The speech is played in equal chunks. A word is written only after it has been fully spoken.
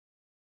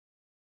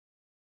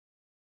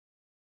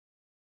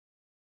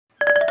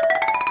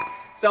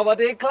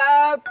Sawadee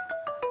Club!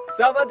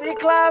 Sawadee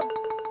Club!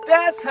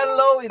 That's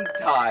hello in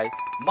Thai.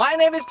 My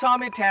name is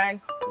Tommy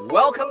Tang.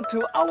 Welcome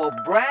to our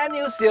brand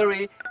new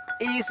series,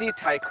 Easy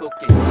Thai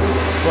Cooking.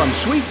 From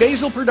Sweet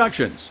Basil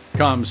Productions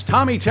comes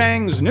Tommy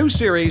Tang's new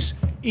series,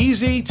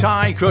 Easy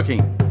Thai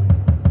Cooking.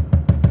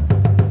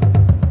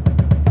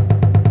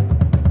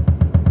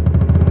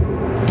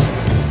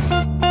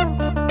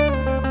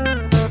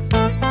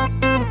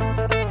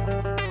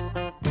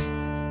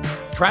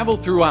 Travel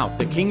throughout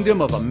the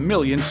kingdom of a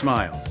million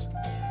smiles.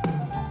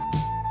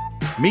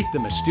 Meet the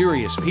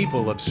mysterious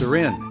people of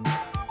Surin.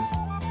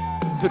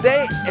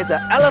 Today is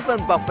an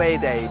elephant buffet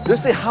day. You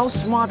see how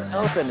smart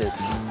elephant is.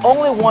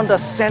 Only want the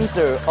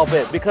center of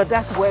it because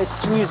that's where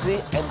it's juicy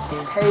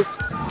and tastes.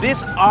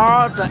 These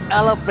are the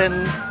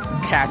elephant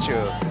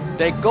catcher.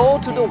 They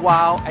go to the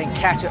wild and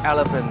catch an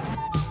elephant.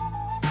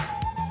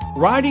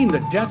 Riding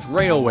the Death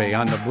Railway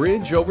on the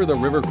bridge over the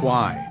River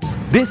Kwai.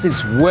 This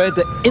is where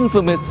the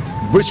infamous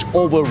bridge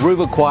over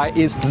River Kwai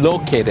is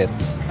located.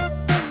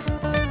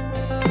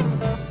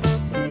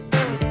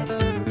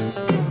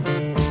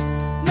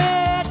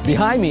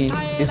 Behind me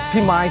is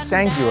Pimai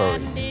Sanctuary.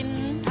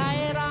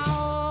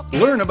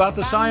 Learn about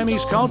the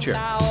Siamese culture,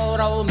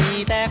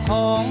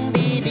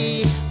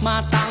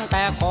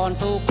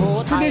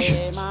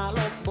 traditions.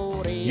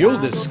 You'll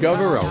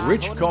discover a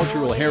rich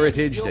cultural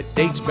heritage that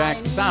dates back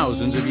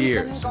thousands of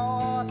years.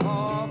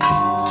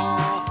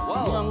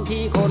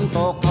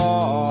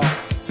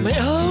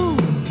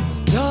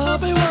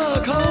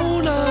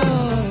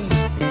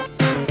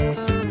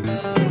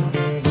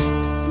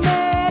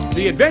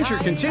 The adventure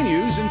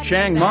continues in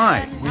Chiang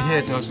Mai. We're here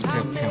at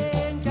Dorsutek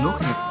Temple,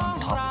 located on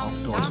top of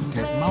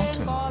Dorsutek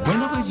Mountain.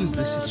 Whenever you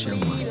visit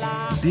Chiang Mai,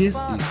 this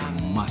is a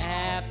must.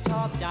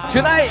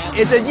 Tonight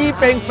is a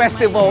Yipeng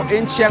Festival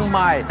in Chiang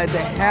Mai. And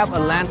they have a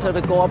lantern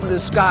to go up in the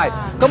sky.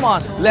 Come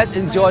on, let's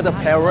enjoy the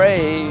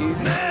parade.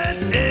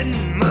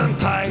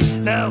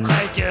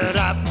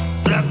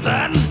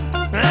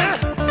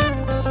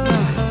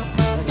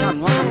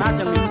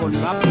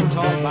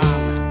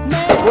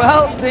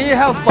 Well, did you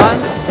have fun?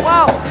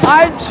 Wow,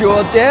 I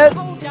sure did.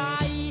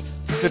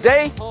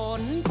 Today,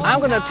 I'm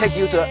gonna take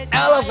you to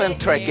elephant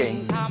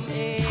trekking.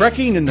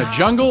 Trekking in the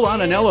jungle on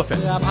an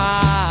elephant.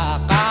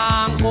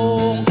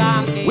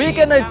 We're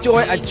gonna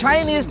enjoy a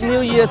Chinese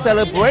New Year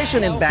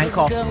celebration in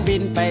Bangkok.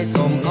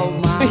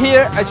 We're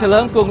here at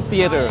Chalermkrung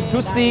Theatre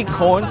to see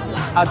Khon,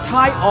 a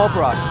Thai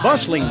opera.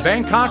 Bustling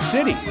Bangkok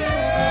City.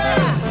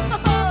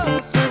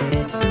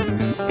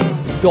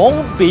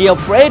 Don't be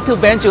afraid to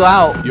venture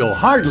out. You'll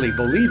hardly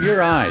believe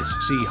your eyes.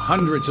 See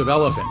hundreds of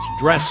elephants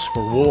dressed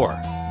for war.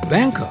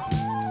 Bangkok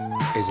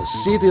is a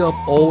city of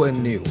old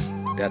and new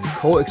that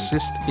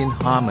coexist in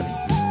harmony.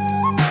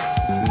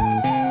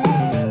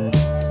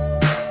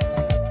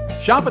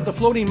 Shop at the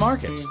floating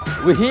markets.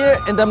 We're here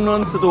in the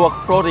Nun Saduak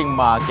Floating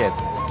Market,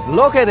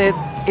 located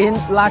in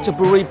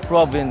Ratchaburi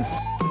Province.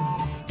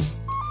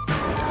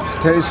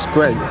 Tastes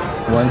great.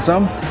 Want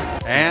some?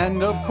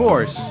 And of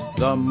course,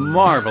 the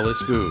marvelous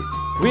food.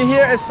 We're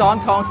here at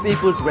Sontong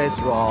Seafood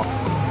Restaurant.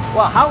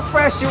 Wow, how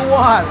fresh you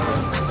want!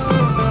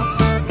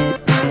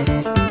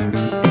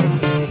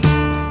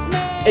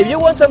 If you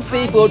want some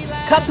seafood,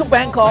 come to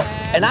Bangkok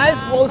and I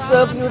will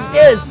serve you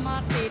this.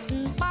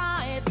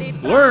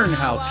 Learn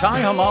how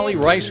Thai Hamali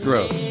rice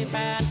grows.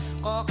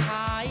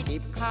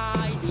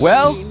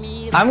 Well,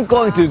 I'm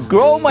going to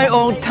grow my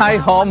own Thai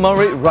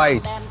Hamali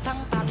rice.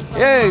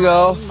 Here you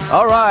go.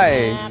 All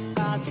right.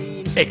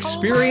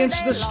 Experience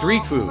the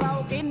street food.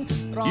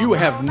 You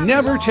have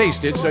never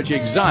tasted such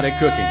exotic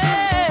cooking.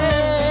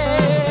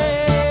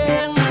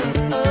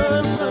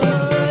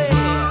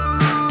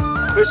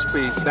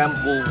 Crispy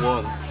bamboo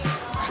wood.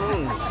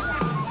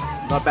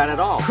 Not bad at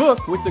all.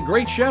 Cook with the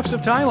great chefs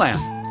of Thailand.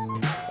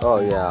 Oh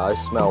yeah, I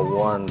smell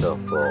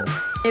wonderful.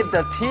 If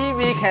the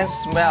TV can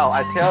smell,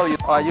 I tell you,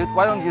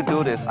 why don't you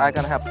do this? I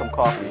can have some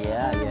coffee.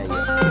 Yeah.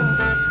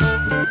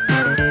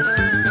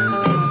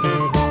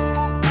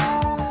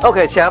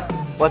 Okay, chef,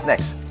 what's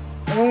next?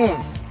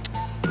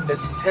 It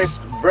tastes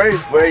very,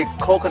 very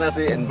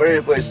coconutty and very,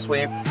 very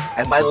sweet.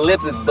 And my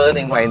lips is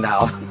burning right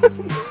now.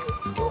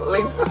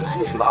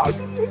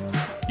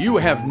 You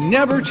have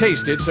never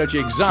tasted such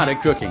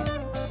exotic cooking.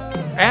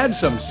 Add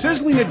some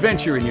sizzling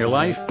adventure in your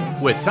life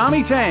with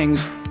Tommy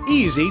Tang's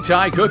Easy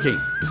Thai Cooking.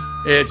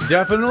 It's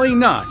definitely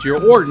not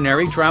your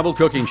ordinary travel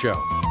cooking show.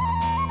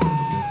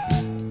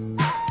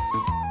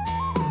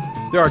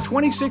 There are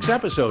 26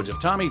 episodes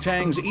of Tommy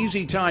Tang's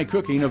Easy Thai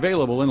Cooking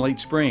available in late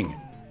spring.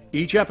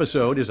 Each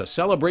episode is a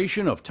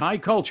celebration of Thai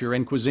culture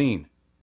and cuisine.